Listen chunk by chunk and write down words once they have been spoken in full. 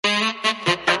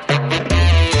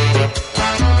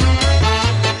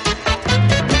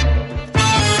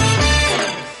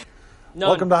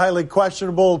Welcome to Highly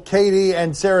Questionable. Katie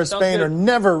and Sarah Spain are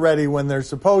never ready when they're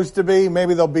supposed to be.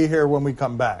 Maybe they'll be here when we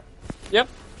come back. Yep.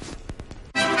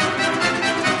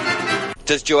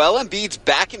 Does Joel Embiid's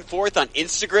back and forth on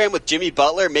Instagram with Jimmy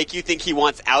Butler make you think he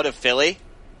wants out of Philly?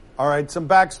 All right, some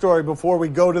backstory before we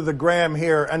go to the gram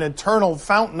here. An eternal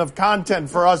fountain of content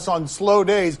for us on slow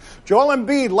days. Joel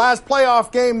Embiid, last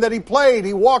playoff game that he played,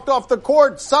 he walked off the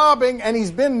court sobbing, and he's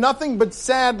been nothing but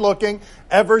sad looking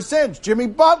ever since. Jimmy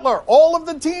Butler, all of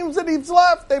the teams that he's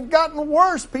left, they've gotten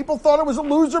worse. People thought it was a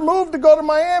loser move to go to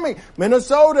Miami.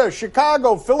 Minnesota,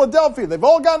 Chicago, Philadelphia, they've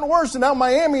all gotten worse, and now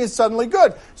Miami is suddenly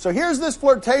good. So here's this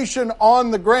flirtation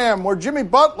on the gram where Jimmy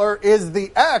Butler is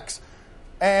the ex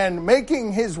and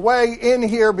making his way in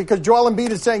here because Joel Embiid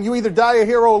is saying you either die a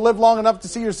hero or live long enough to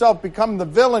see yourself become the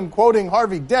villain, quoting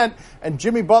Harvey Dent. And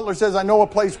Jimmy Butler says, I know a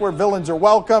place where villains are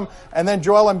welcome. And then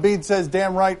Joel Embiid says,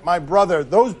 damn right, my brother.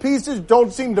 Those pieces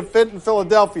don't seem to fit in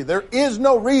Philadelphia. There is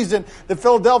no reason that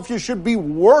Philadelphia should be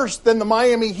worse than the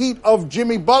Miami Heat of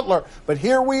Jimmy Butler. But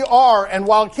here we are. And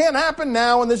while it can't happen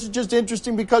now, and this is just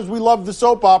interesting because we love the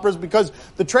soap operas, because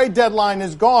the trade deadline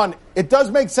is gone, it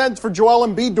does make sense for Joel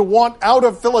Embiid to want out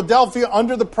of Philadelphia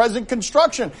under the present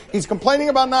construction. He's complaining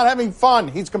about not having fun.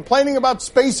 He's complaining about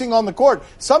spacing on the court.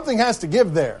 Something has to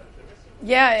give there.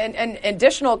 Yeah, and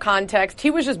additional context, he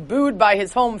was just booed by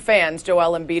his home fans,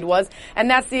 Joel Embiid was, and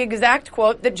that's the exact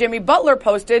quote that Jimmy Butler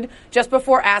posted just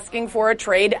before asking for a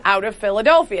trade out of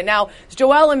Philadelphia. Now, is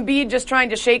Joel Embiid just trying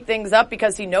to shake things up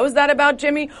because he knows that about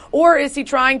Jimmy, or is he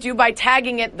trying to, by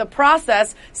tagging it the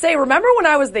process, say, remember when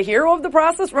I was the hero of the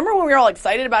process? Remember when we were all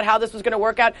excited about how this was going to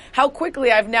work out? How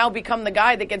quickly I've now become the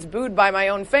guy that gets booed by my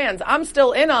own fans. I'm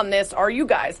still in on this. Are you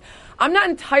guys? I'm not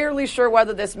entirely sure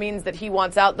whether this means that he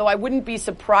wants out, though I wouldn't be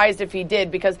surprised if he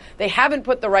did because they haven't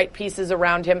put the right pieces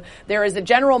around him. There is a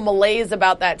general malaise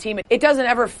about that team. It doesn't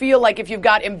ever feel like if you've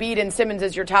got Embiid and Simmons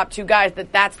as your top two guys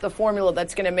that that's the formula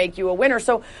that's going to make you a winner.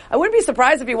 So I wouldn't be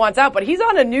surprised if he wants out, but he's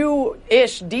on a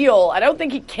new-ish deal. I don't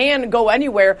think he can go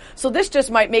anywhere, so this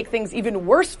just might make things even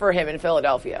worse for him in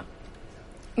Philadelphia.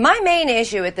 My main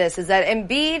issue with this is that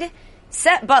Embiid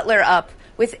set Butler up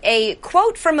with a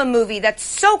quote from a movie that's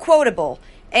so quotable,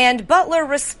 and Butler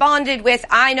responded with,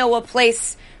 I know a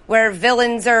place where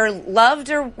villains are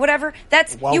loved or whatever.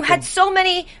 That's welcome. You had so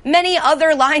many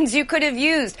other lines you could have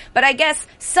used, but I guess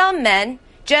some men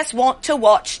just want to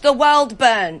watch the world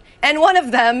burn, and one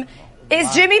of them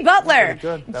is Jimmy Butler.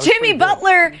 Jimmy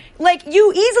Butler, like,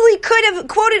 you easily could have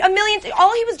quoted a million.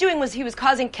 All he was doing was he was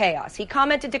causing chaos. He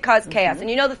commented to cause chaos,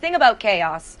 and you know the thing about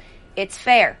chaos, it's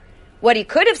fair. What he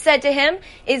could have said to him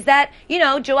is that, you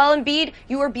know, Joel Embiid,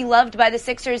 you were beloved by the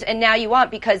Sixers and now you aren't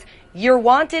because you're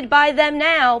wanted by them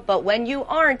now, but when you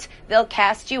aren't, they'll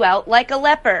cast you out like a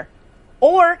leper.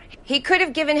 Or he could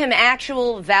have given him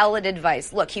actual valid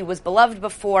advice. Look, he was beloved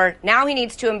before. Now he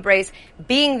needs to embrace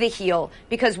being the heel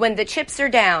because when the chips are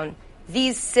down,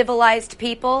 these civilized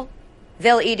people,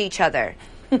 they'll eat each other.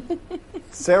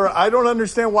 Sarah, I don't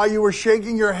understand why you were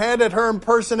shaking your head at her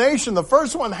impersonation. The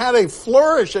first one had a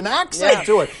flourish, an accent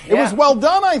to it. It was well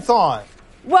done, I thought.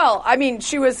 Well, I mean,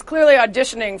 she was clearly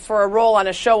auditioning for a role on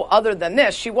a show other than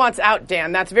this. She wants out,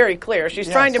 Dan. That's very clear. She's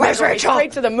trying to make her way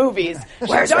straight to the movies.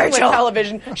 She's done with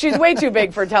television. She's way too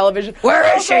big for television.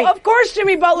 Where is she? Of course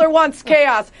Jimmy Butler wants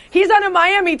chaos. He's on a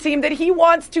Miami team that he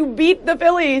wants to beat the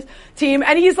Phillies team.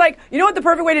 And he's like, you know what the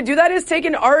perfect way to do that is? Take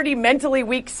an already mentally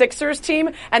weak Sixers team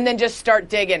and then just start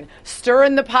digging.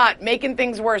 Stirring the pot, making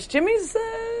things worse. Jimmy's,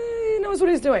 he knows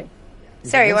what he's doing.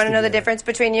 Sarah, you want to know the difference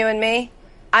between you and me?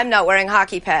 I'm not wearing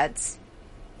hockey pads.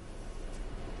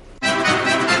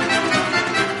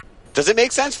 Does it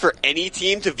make sense for any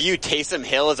team to view Taysom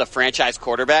Hill as a franchise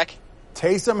quarterback?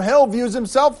 Taysom Hill views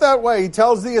himself that way. He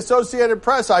tells the Associated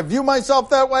Press, I view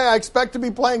myself that way. I expect to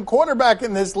be playing quarterback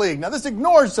in this league. Now, this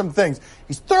ignores some things.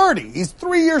 He's 30. He's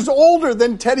 3 years older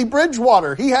than Teddy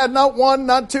Bridgewater. He had not one,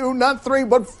 not two, not three,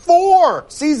 but 4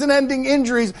 season-ending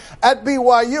injuries at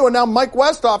BYU. And now Mike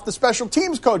Westhoff, the special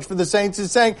teams coach for the Saints,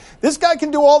 is saying this guy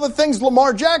can do all the things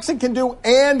Lamar Jackson can do,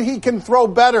 and he can throw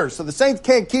better. So the Saints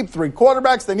can't keep 3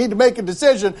 quarterbacks. They need to make a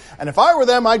decision. And if I were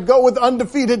them, I'd go with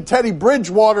undefeated Teddy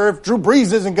Bridgewater if Drew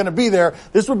Brees isn't going to be there.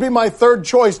 This would be my third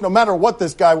choice no matter what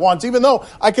this guy wants. Even though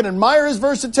I can admire his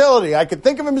versatility, I could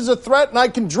think of him as a threat and I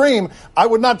can dream, I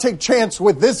would not take chance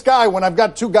with this guy when I've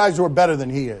got 2 guys who are better than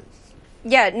he is.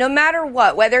 Yeah, no matter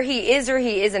what, whether he is or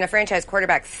he isn't a franchise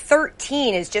quarterback,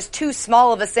 13 is just too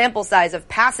small of a sample size of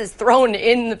passes thrown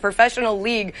in the professional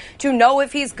league to know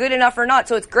if he's good enough or not.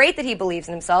 So it's great that he believes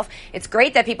in himself. It's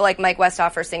great that people like Mike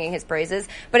Westhoff are singing his praises,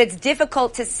 but it's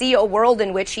difficult to see a world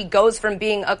in which he goes from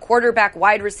being a quarterback,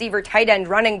 wide receiver, tight end,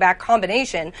 running back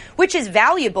combination, which is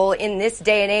valuable in this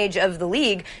day and age of the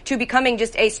league, to becoming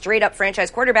just a straight up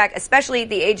franchise quarterback, especially at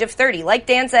the age of 30. Like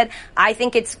Dan said, I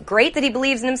think it's great that he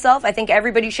believes in himself. I think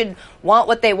everybody should want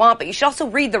what they want, but you should also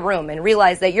read the room and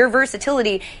realize that your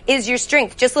versatility is your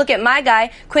strength. Just look at my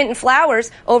guy, Quentin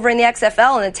Flowers, over in the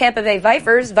XFL and the Tampa Bay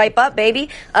Vipers. Vipe up, baby.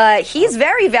 He's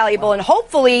very valuable, and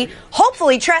hopefully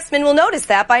Trestman will notice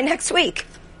that by next week.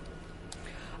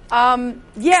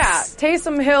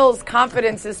 Taysom Hill's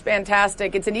confidence is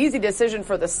fantastic. It's an easy decision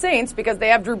for the Saints because they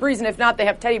have Drew Brees, and if not, they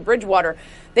have Teddy Bridgewater.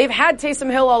 They've had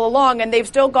Taysom Hill all along, and they've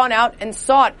still gone out and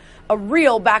sought a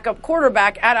real backup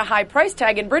quarterback at a high price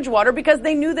tag in Bridgewater because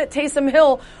they knew that Taysom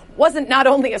Hill wasn't not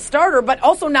only a starter, but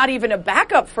also not even a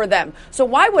backup for them. So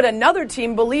why would another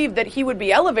team believe that he would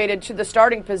be elevated to the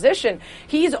starting position?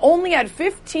 He's only had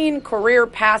 15 career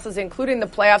passes, including the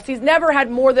playoffs. He's never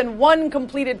had more than one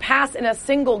completed pass in a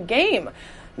single game.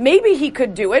 Maybe he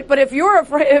could do it, but if you're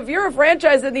a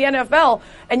franchise in the NFL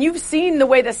and you've seen the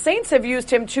way the Saints have used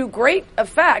him to great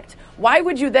effect, why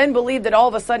would you then believe that all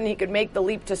of a sudden he could make the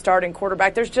leap to starting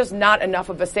quarterback? There's just not enough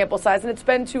of a sample size, and it's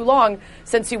been too long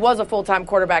since he was a full-time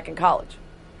quarterback in college.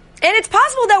 And it's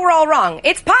possible that we're all wrong.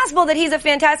 It's possible that he's a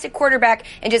fantastic quarterback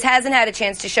and just hasn't had a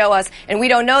chance to show us, and we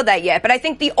don't know that yet. But I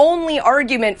think the only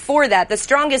argument for that, the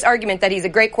strongest argument that he's a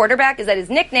great quarterback, is that his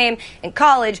nickname in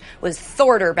college was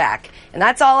Thorderback. And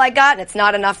that's all I got, and it's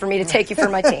not enough for me to take you for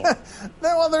my team.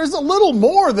 Well, there's a little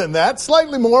more than that,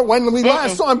 slightly more. When we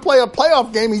last saw him play a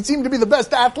playoff game, he seemed to be the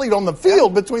best athlete on the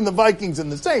field between the Vikings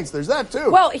and the Saints. There's that, too.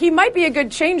 Well, he might be a good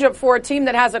changeup for a team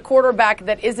that has a quarterback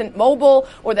that isn't mobile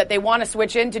or that they want to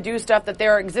switch in to do stuff that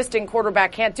their existing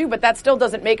quarterback can't do, but that still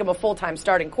doesn't make him a full-time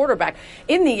starting quarterback.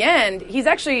 In the end, he's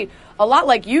actually a lot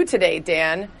like you today,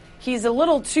 Dan. He's a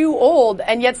little too old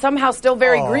and yet somehow still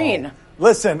very green.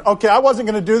 Listen, okay, I wasn't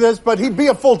going to do this, but he'd be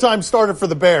a full-time starter for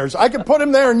the Bears. I could put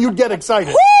him there and you'd get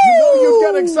excited. You know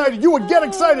you'd get excited. You would get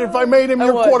excited if I made him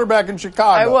your quarterback in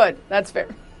Chicago. I would. That's fair.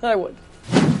 I would.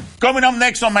 Coming up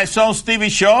next on my son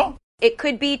Stevie's show. It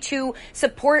could be to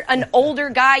support an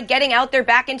older guy getting out there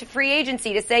back into free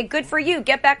agency, to say, good for you,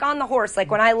 get back on the horse.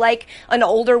 Like when I like an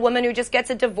older woman who just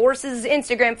gets a divorce's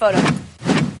Instagram photo.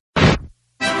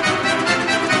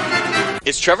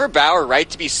 Is Trevor Bauer right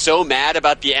to be so mad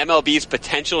about the MLB's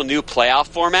potential new playoff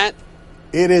format?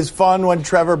 It is fun when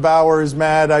Trevor Bauer is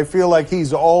mad. I feel like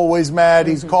he's always mad.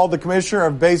 He's called the commissioner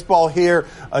of baseball here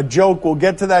a joke. We'll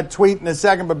get to that tweet in a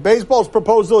second. But baseball's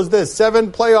proposal is this: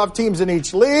 7 playoff teams in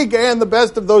each league, and the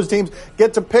best of those teams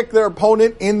get to pick their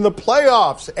opponent in the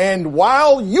playoffs. And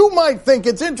while you might think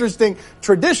it's interesting,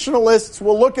 traditionalists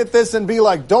will look at this and be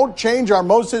like, don't change our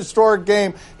most historic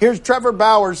game. Here's Trevor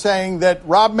Bauer saying that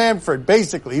Rob Manfred,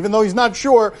 basically, even though he's not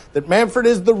sure that Manfred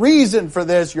is the reason for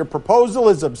this, your proposal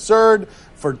is absurd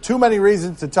for too many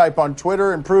reasons to type on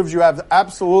Twitter, and proves you have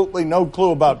absolutely no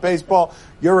clue about baseball.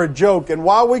 You're a joke. And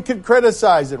while we can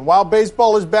criticize it, while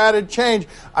baseball is bad at change,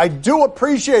 I do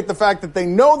appreciate the fact that they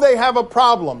know they have a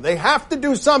problem. They have to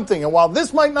do something. And while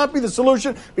this might not be the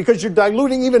solution because you're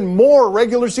diluting even more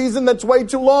regular season that's way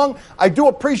too long, I do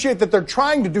appreciate that they're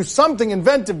trying to do something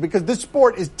inventive, because this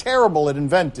sport is terrible at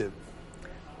inventive.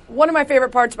 One of my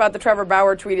favorite parts about the Trevor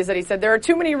Bauer tweet is that he said, there are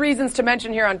too many reasons to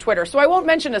mention here on Twitter, so I won't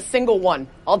mention a single one.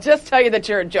 I'll just tell you that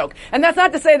you're a joke. And that's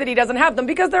not to say that he doesn't have them,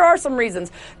 because there are some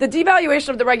reasons. The devaluation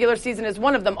of the regular season is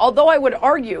one of them, although I would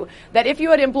argue that if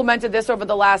you had implemented this over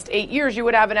the last 8 years, you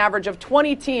would have an average of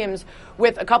 20 teams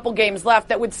with a couple games left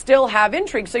that would still have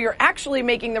intrigue. So you're actually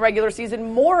making the regular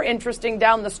season more interesting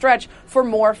down the stretch for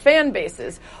more fan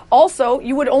bases. Also,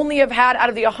 you would only have had, out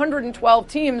of the 112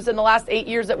 teams in the last 8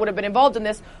 years that would have been involved in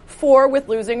this, 4 with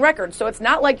losing records. So it's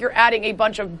not like you're adding a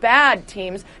bunch of bad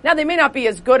teams. Now, they may not be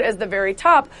as good as the very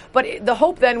top, but the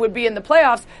hope then would be in the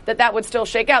playoffs that would still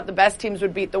shake out. The best teams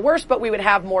would beat the worst, but we would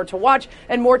have more to watch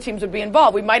and more teams would be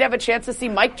involved. We might have a chance to see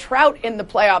Mike Trout in the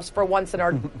playoffs for once in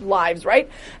our lives, right?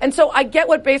 And so I get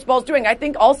what baseball's doing. I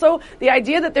think also the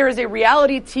idea that there is a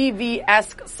reality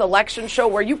TV-esque selection show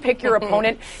where you pick your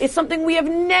opponent is something we have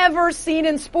never seen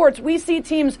in sports. We see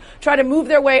teams try to move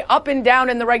their way up and down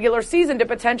in the regular season to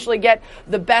potentially potentially get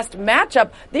the best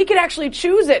matchup, they could actually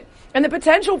choose it. And the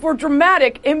potential for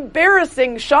dramatic,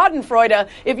 embarrassing schadenfreude,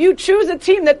 if you choose a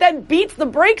team that then beats the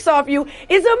brakes off you,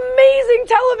 is amazing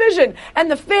television.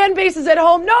 And the fan bases at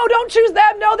home, no, don't choose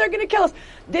them. No, they're going to kill us.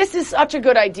 This is such a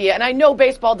good idea. And I know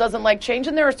baseball doesn't like change,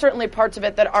 and there are certainly parts of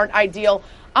it that aren't ideal.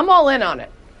 I'm all in on it.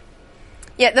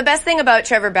 Yeah, the best thing about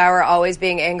Trevor Bauer always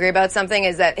being angry about something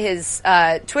is that his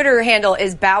Twitter handle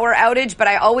is Bauer Outage, but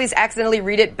I always accidentally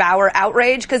read it Bauer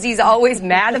Outrage because he's always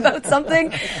mad about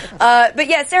something. But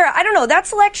yeah, Sarah, I don't know, that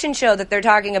selection show that they're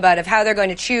talking about of how they're going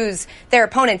to choose their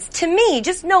opponents, to me,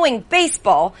 just knowing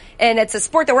baseball, and it's a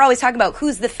sport that we're always talking about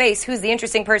who's the face, who's the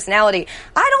interesting personality,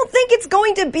 I don't think it's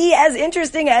going to be as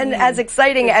interesting and as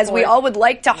exciting as we all would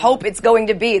like to hope it's going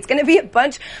to be. It's going to be a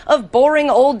bunch of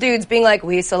boring old dudes being like,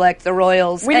 we select the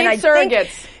Royals. We need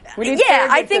surrogates.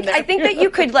 I think that you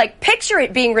could picture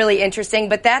it being really interesting,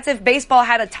 but that's if baseball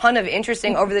had a ton of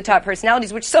interesting over-the-top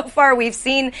personalities, which so far we've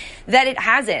seen that it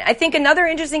hasn't. I think another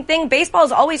interesting thing, baseball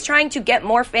is always trying to get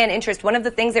more fan interest. One of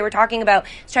the things they were talking about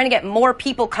is trying to get more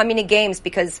people coming to games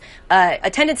because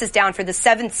attendance is down for the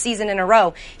 7th season in a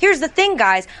row. Here's the thing,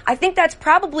 guys. I think that's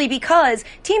probably because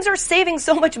teams are saving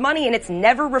so much money and it's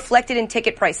never reflected in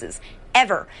ticket prices.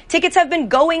 Ever. Tickets have been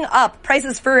going up,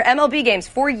 prices for MLB games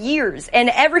for years, and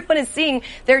everyone is seeing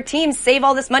their teams save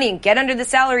all this money and get under the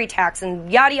salary tax and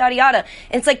yada, yada, yada.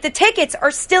 And it's like the tickets are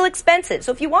still expensive.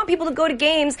 So if you want people to go to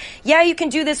games, yeah, you can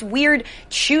do this weird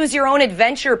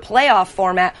choose-your-own-adventure playoff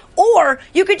format, or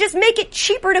you could just make it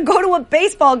cheaper to go to a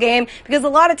baseball game because a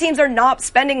lot of teams are not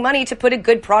spending money to put a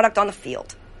good product on the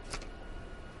field.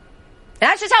 And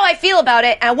that's just how I feel about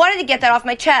it, and I wanted to get that off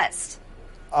my chest.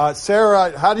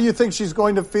 Sarah, how do you think she's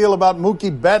going to feel about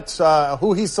Mookie Betts,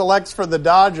 who he selects for the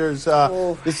Dodgers?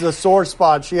 This is a sore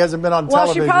spot. She hasn't been on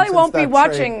television. Well, she probably won't be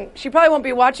watching. Trade. She probably won't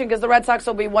be watching because the Red Sox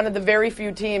will be one of the very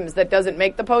few teams that doesn't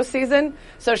make the postseason.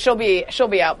 So she'll be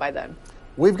out by then.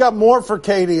 We've got more for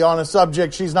Katie on a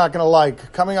subject she's not going to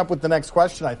like. Coming up with the next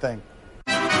question, I think.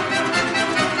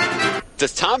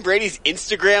 Does Tom Brady's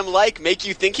Instagram make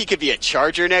you think he could be a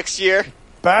Charger next year?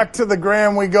 Back to the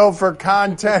gram we go for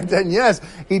content. And yes,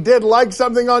 he did like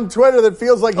something on Twitter that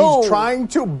feels like he's trying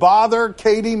to bother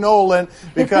Katie Nolan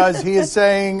because he is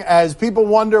saying, as people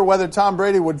wonder whether Tom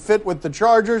Brady would fit with the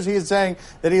Chargers, he is saying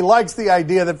that he likes the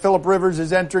idea that Phillip Rivers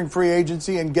is entering free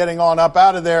agency and getting on up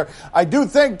out of there. I do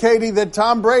think, Katie, that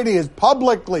Tom Brady is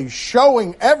publicly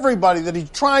showing everybody that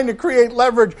he's trying to create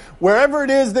leverage wherever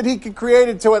it is that he can create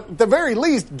it to, at the very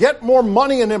least, get more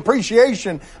money and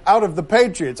appreciation out of the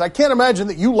Patriots. I can't imagine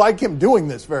that you like him doing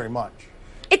this very much.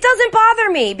 It doesn't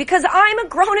bother me because I'm a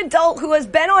grown adult who has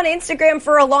been on Instagram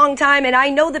for a long time, and I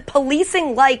know that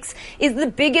policing likes is the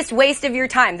biggest waste of your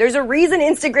time. There's a reason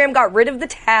Instagram got rid of the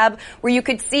tab where you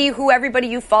could see who everybody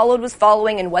you followed was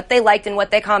following and what they liked and what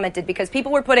they commented, because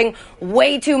people were putting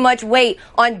way too much weight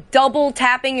on double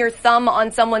tapping your thumb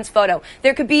on someone's photo.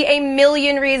 There could be a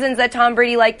million reasons that Tom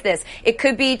Brady liked this. It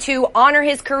could be to honor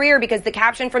his career because the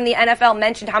caption from the NFL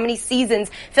mentioned how many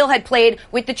seasons Phil had played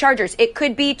with the Chargers. It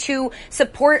could be to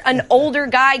support an older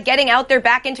guy getting out there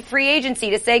back into free agency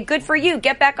to say, good for you,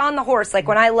 get back on the horse. Like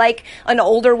when I like an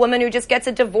older woman who just gets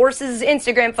a divorce's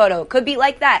Instagram photo. It could be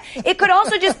like that. It could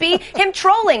also just be him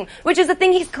trolling, which is a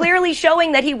thing he's clearly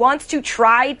showing that he wants to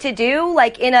try to do,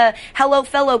 like in a hello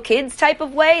fellow kids type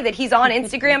of way, that he's on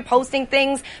Instagram posting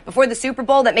things before the Super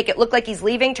Bowl that make it look like he's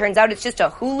leaving. Turns out it's just a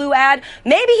Hulu ad.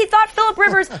 Maybe he thought Phillip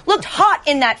Rivers looked hot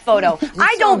in that photo.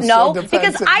 I don't know,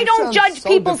 because I don't judge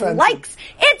people's likes.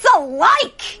 It's a like.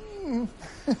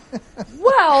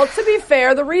 Well, to be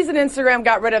fair, the reason Instagram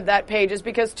got rid of that page is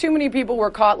because too many people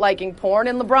were caught liking porn,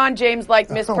 and LeBron James liked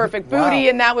Miss Perfect Booty,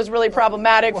 and that was really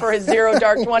problematic for his Zero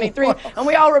Dark 23, and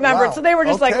we all remember it. So they were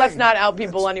just like, let's not out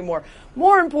people anymore.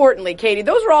 More importantly, Katie,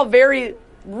 those are all very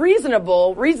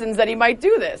reasonable reasons that he might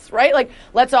do this, right? Like,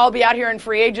 let's all be out here in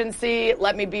free agency.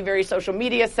 Let me be very social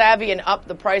media savvy and up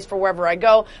the price for wherever I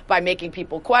go by making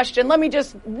people question. Let me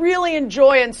just really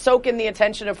enjoy and soak in the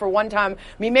attention of, for one time,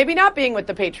 me maybe not being with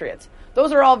the Patriots.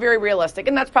 Those are all very realistic,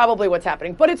 and that's probably what's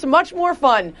happening. But it's much more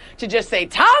fun to just say,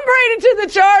 Tom Brady to the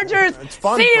Chargers. It's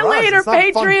fun. See you later, it's not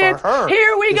Patriots. Fun for her.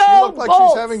 Here we Does go. she look like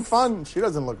Bolts. she's having fun? She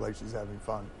doesn't look like she's having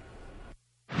fun.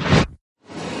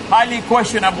 Highly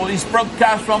questionable is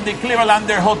broadcast from the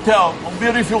Clevelander Hotel on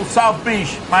beautiful South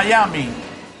Beach, Miami.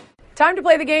 Time to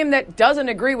play the game that doesn't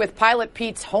agree with Pilot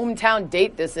Pete's hometown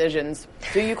date decisions.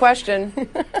 Do you question?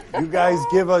 You guys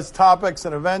give us topics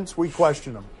and events, we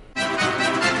question them.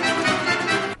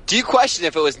 Do you question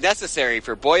if it was necessary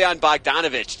for Bojan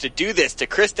Bogdanovic to do this to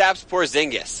Kristaps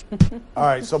Porzingis? All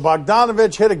right, so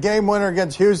Bogdanovic hit a game winner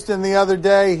against Houston the other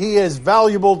day. He is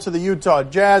valuable to the Utah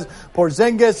Jazz.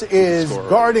 Porzingis is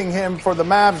guarding him for the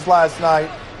Mavs last night.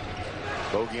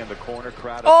 Bogey in the corner,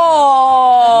 crowd.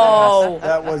 Oh!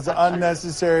 That was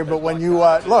unnecessary, but when you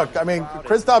look, I mean,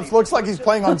 Kristaps looks like he's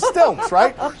playing on stilts,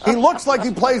 right? He looks like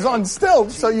he plays on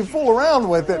stilts, so you fool around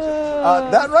with it.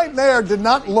 That right there did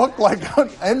not look like an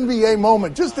NBA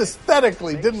moment. Just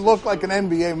aesthetically, didn't look like an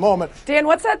NBA moment. Dan,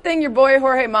 what's that thing your boy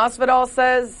Jorge Masvidal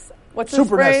says? What's his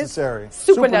super phrase? Necessary.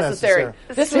 Super necessary.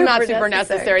 This was not super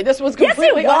necessary. This was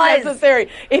completely unnecessary.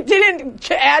 It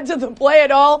didn't add to the play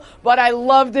at all, but I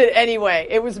loved it anyway.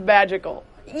 It was magical.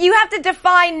 You have to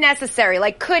define necessary.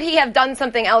 Like, could he have done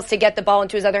something else to get the ball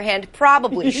into his other hand?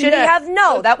 Probably. Should he have?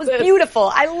 No. That was beautiful.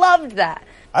 I loved that.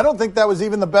 I don't think that was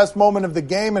even the best moment of the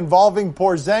game involving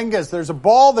Porzingis. There's a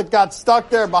ball that got stuck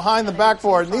there behind the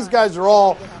backboard, and these guys are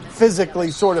all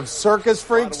physically sort of circus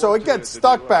freaks, so it gets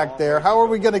stuck back there. How are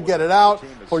we going to get it out?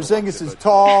 Porzingis is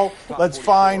tall. Let's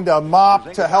find a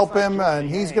mop to help him, and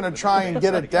he's going to try and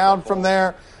get it down from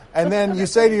there. And then you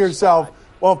say to yourself,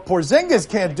 well, if Porzingis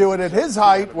can't do it at his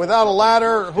height without a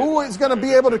ladder, who is going to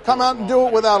be able to come out and do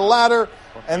it without a ladder?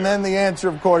 And then the answer,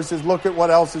 of course, is look at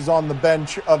what else is on the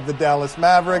bench of the Dallas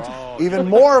Mavericks. Even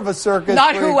more of a circus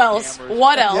Not freak. who else.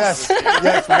 What else?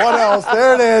 Yes, what else?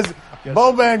 There it is.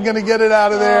 Boban going to get it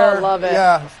out of there. Oh, love it.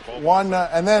 Yeah, one.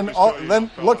 And then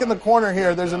look in the corner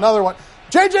here. There's another one.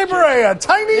 J.J. Barea.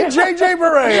 Tiny J.J.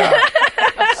 Barea.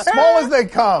 Small as they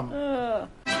come.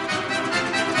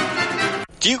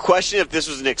 Do you question if this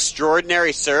was an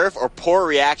extraordinary serve or poor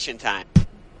reaction time?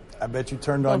 I bet you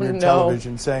turned on your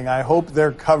television saying, I hope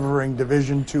they're covering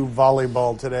Division II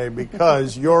volleyball today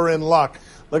because you're in luck.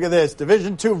 Look at this.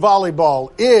 Division II volleyball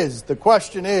the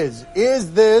question is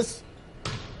this...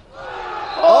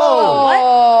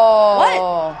 Oh!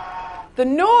 What? The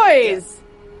noise!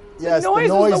 Yes, the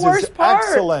noise was the worst part.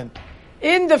 Excellent.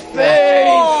 In the face!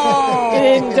 Oh.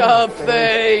 In the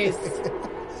face!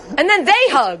 And then they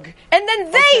hug. And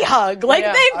then they hug. Like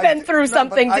they've been through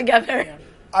something together.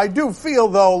 I do feel,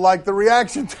 though, like the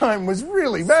reaction time was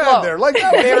really bad there. Like,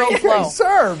 that was very slow.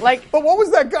 Serve. But what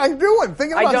was that guy doing?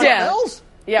 Thinking about something else?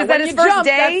 Yeah, is that his first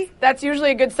day? That's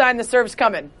usually a good sign the serve's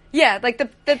coming. Yeah, like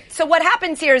so what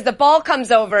happens here is the ball comes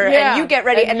over and you get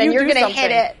ready and then you're going to hit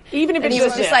it. Even if it's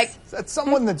just like... That's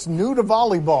someone that's new to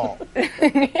volleyball.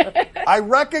 I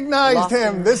recognized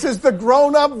him. This is the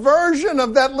grown-up version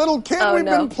of that little kid we've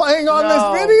been playing on this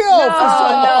video for so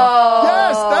long.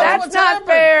 Yes, that's what's not happened.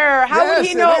 Fair. How would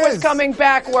he know it was coming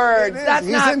backwards? That's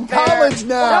He's not in fair. college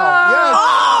now.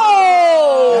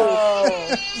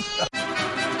 Oh!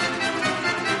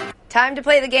 Time to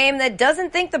play the game that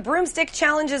doesn't think the broomstick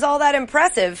challenge is all that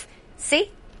impressive.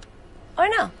 See? Or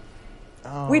no?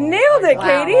 Oh, we nailed it,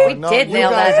 Katie. We did nail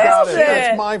that.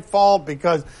 It's my fault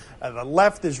because the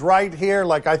left is right here.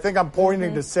 Like, I think I'm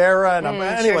pointing to Sarah. And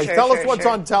anyways, tell us what's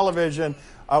on television.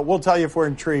 We'll tell you if we're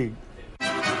intrigued.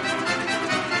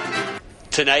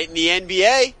 Tonight in the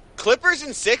NBA, Clippers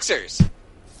and Sixers.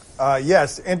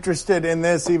 Yes, interested in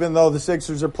this, even though the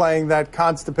Sixers are playing that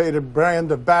constipated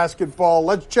brand of basketball.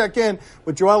 Let's check in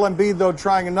with Joel Embiid, though,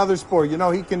 trying another sport. You know,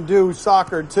 he can do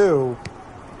soccer, too.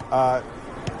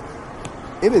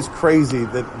 It is crazy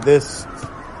that this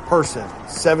person,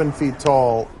 7 feet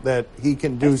tall, that he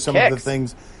can do some of the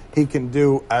things he can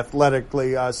do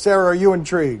athletically. Sarah, are you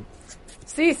intrigued?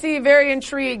 CC, very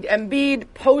intrigued. Embiid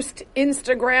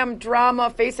post-Instagram drama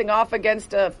facing off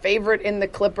against a favorite in the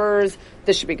Clippers.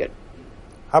 This should be good.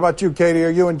 How about you, Katie? Are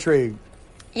you intrigued?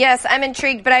 Yes, I'm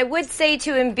intrigued, but I would say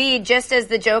to Embiid, just as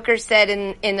the Joker said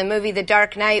in the movie The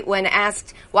Dark Knight when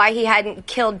asked why he hadn't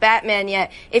killed Batman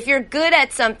yet, if you're good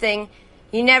at something,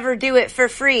 you never do it for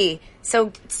free.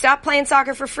 So stop playing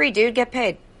soccer for free, dude. Get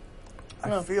paid.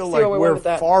 I feel like we're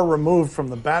far removed from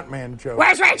the Batman joke.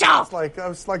 Where's Rachel? That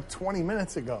was like 20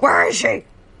 minutes ago. Where is she?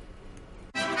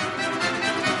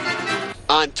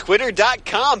 On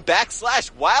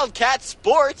Twitter.com/Wildcat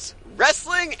Sports,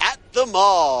 wrestling at the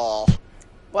mall.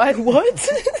 What?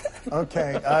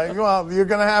 Okay. Well, you're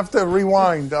going to have to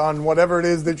rewind on whatever it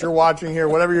is that you're watching here,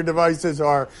 whatever your devices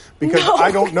are, because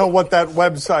I don't know what that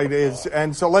website is.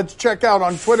 And so let's check out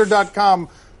on Twitter.com.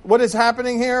 What is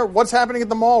happening here? What's happening at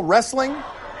the mall? Wrestling?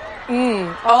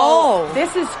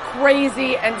 This is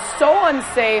crazy and so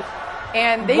unsafe.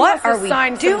 And they must have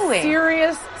signed some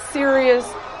serious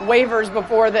waivers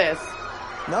before this.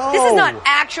 No. This is not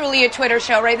actually a Twitter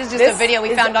show, right? This is just a video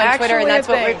we found on Twitter, and that's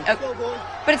what we're...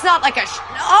 But it's not like a...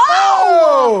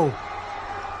 Oh!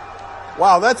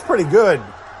 Wow, that's pretty good.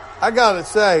 I got to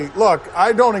say, look,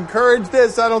 I don't encourage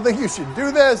this. I don't think you should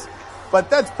do this. But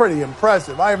that's pretty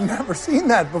impressive. I have never seen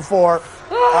that before.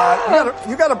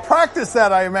 You got to practice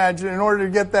that, I imagine, in order to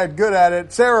get that good at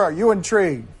it. Sarah, are you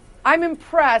intrigued? I'm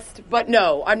impressed, but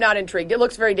no, I'm not intrigued. It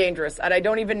looks very dangerous, and I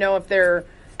don't even know if they're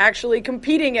actually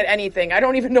competing at anything. I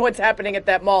don't even know what's happening at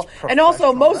that mall. And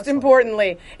also, most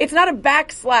importantly, it's not a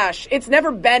backslash. It's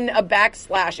never been a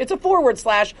backslash. It's a forward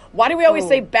slash. Why do we always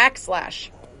say backslash?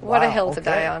 What a hill to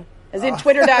die on. As in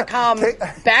twitter.com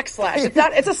backslash.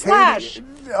 It's a slash.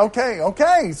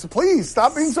 Okay. So please,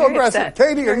 stop being so aggressive.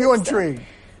 Katie, are you intrigued?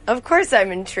 Of course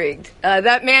I'm intrigued.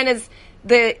 That man is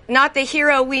not the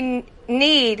hero we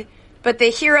need, but the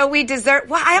hero we deserve.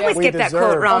 Well, I always get that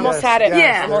quote wrong. Almost had it.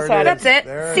 Yeah, almost had it. That's it.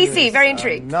 CC, very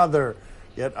intrigued.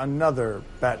 Yet another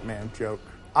Batman joke.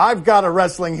 I've got a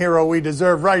wrestling hero we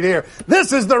deserve right here.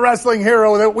 This is the wrestling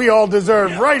hero that we all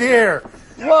deserve right here.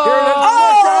 Whoa!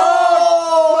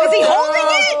 Is he holding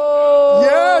it?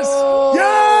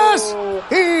 Yes!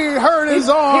 He hurt his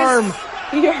arm.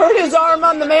 He hurt his arm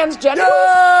on the man's genitals?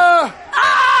 Yeah!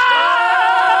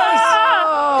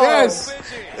 Yes!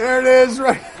 There it is,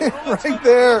 right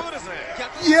there.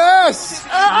 Yes!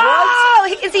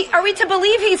 Oh! Are we to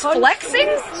believe he's flexing?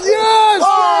 Yes!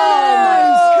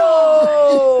 Oh!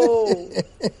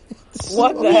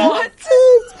 What the hell?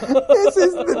 This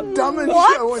is the dumbest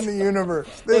show in the universe.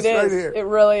 This right here. It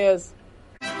really is.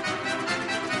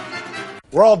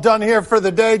 We're all done here for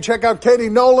the day. Check out Katie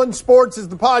Nolan. Sports is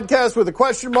the podcast with a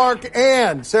question mark.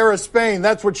 And Sarah Spain.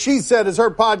 That's what she said is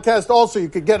her podcast. Also, you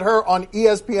could get her on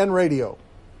ESPN Radio.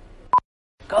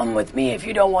 Come with me if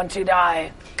you don't want to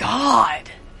die. God.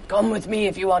 Come with me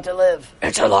if you want to live.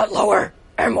 It's a lot lower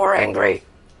and more angry.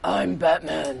 I'm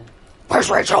Batman. Where's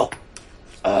Rachel?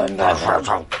 That's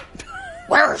Rachel.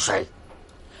 Where is she?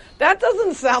 That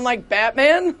doesn't sound like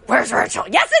Batman. Where's Rachel?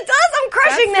 Yes, it does. I'm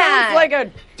crushing that. Sounds like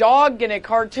a dog in a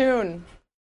cartoon.